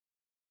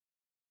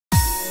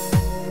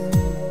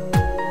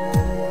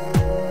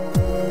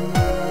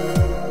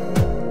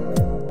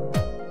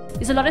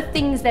a lot of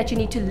things that you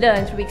need to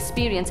learn through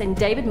experience, and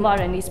David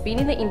Morin, he's been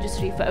in the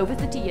industry for over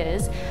 30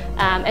 years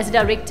as a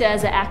director,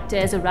 as an actor,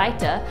 as a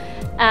writer,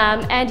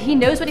 and he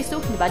knows what he's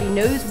talking about. He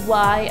knows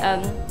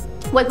why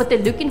what they're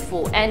looking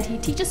for, and he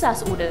teaches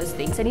us all those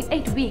things. And in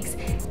 8 weeks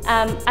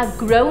I've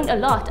grown a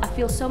lot. I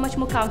feel so much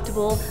more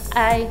comfortable.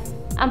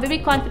 I'm very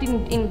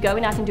confident in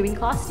going out and doing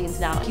castings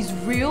now. He's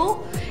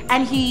real,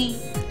 and he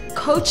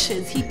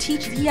coaches, he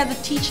has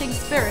a teaching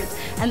spirit,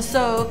 and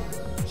so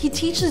he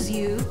teaches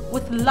you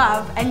with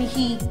love, and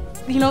he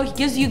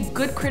gives you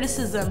good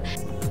criticism.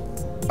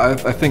 I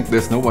think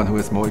there's no one who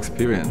has more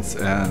experience,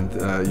 and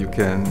you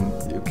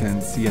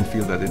can see and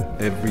feel that in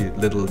every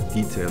little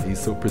detail. He's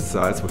so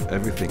precise with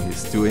everything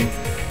he's doing.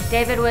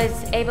 David was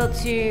able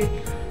to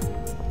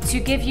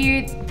give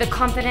you the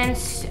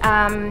confidence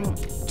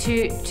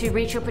to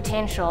reach your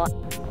potential.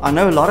 I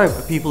know a lot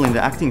of people in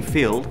the acting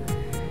field,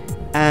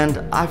 and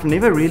I've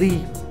never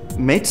really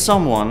met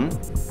someone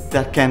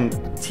that can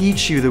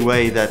teach you the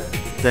way that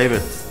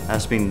David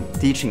has been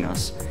teaching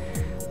us.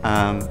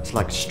 It's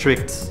like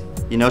strict.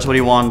 He knows what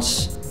he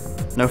wants.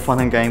 No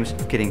fun and games.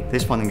 Kidding,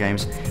 there's fun and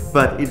games.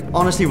 But it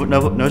honestly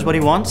knows what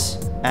he wants,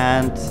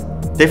 and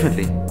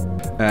definitely.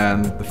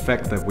 And the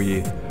fact that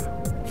we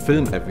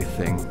film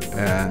everything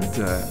and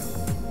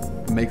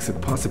makes it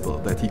possible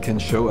that he can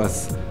show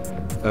us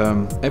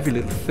every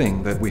little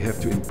thing that we have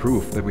to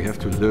improve, that we have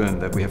to learn,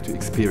 that we have to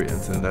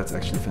experience, and that's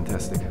actually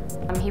fantastic.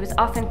 He was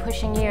often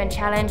pushing you and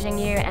challenging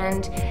you,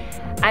 and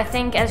I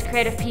think as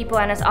creative people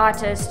and as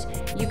artists,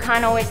 you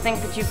can't always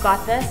think that you've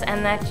got this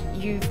and that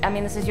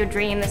this is your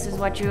dream, this is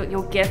what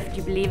your gift,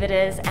 you believe it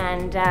is,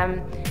 and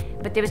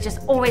but there was just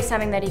always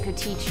something that he could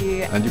teach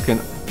you. And you can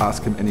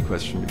ask him any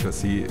question,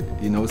 because he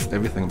knows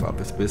everything about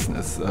this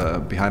business,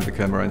 behind the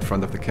camera, in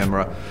front of the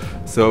camera,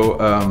 so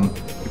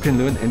you can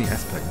learn any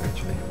aspect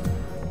actually.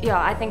 Yeah,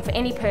 I think for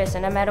any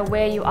person, no matter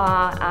where you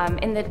are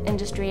in the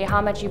industry,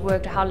 how much you've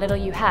worked, or how little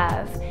you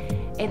have,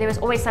 there was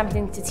always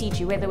something to teach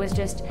you, whether it was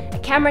just a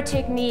camera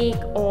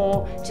technique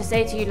or to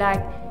say to you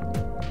like,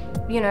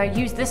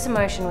 use this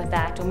emotion with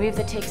that, or move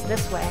the text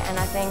this way. And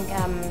I think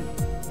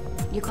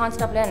you can't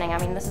stop learning. I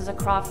mean, this is a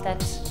craft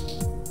that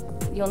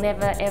you'll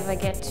never ever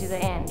get to the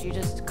end. You're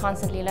just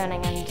constantly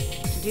learning, and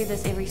to do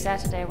this every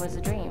Saturday was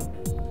a dream.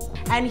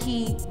 And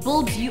he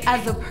builds you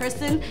as a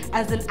person,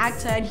 as an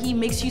actor, and he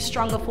makes you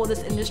stronger for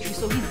this industry.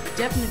 So he's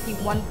definitely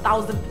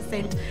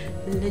 1000%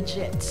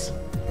 legit.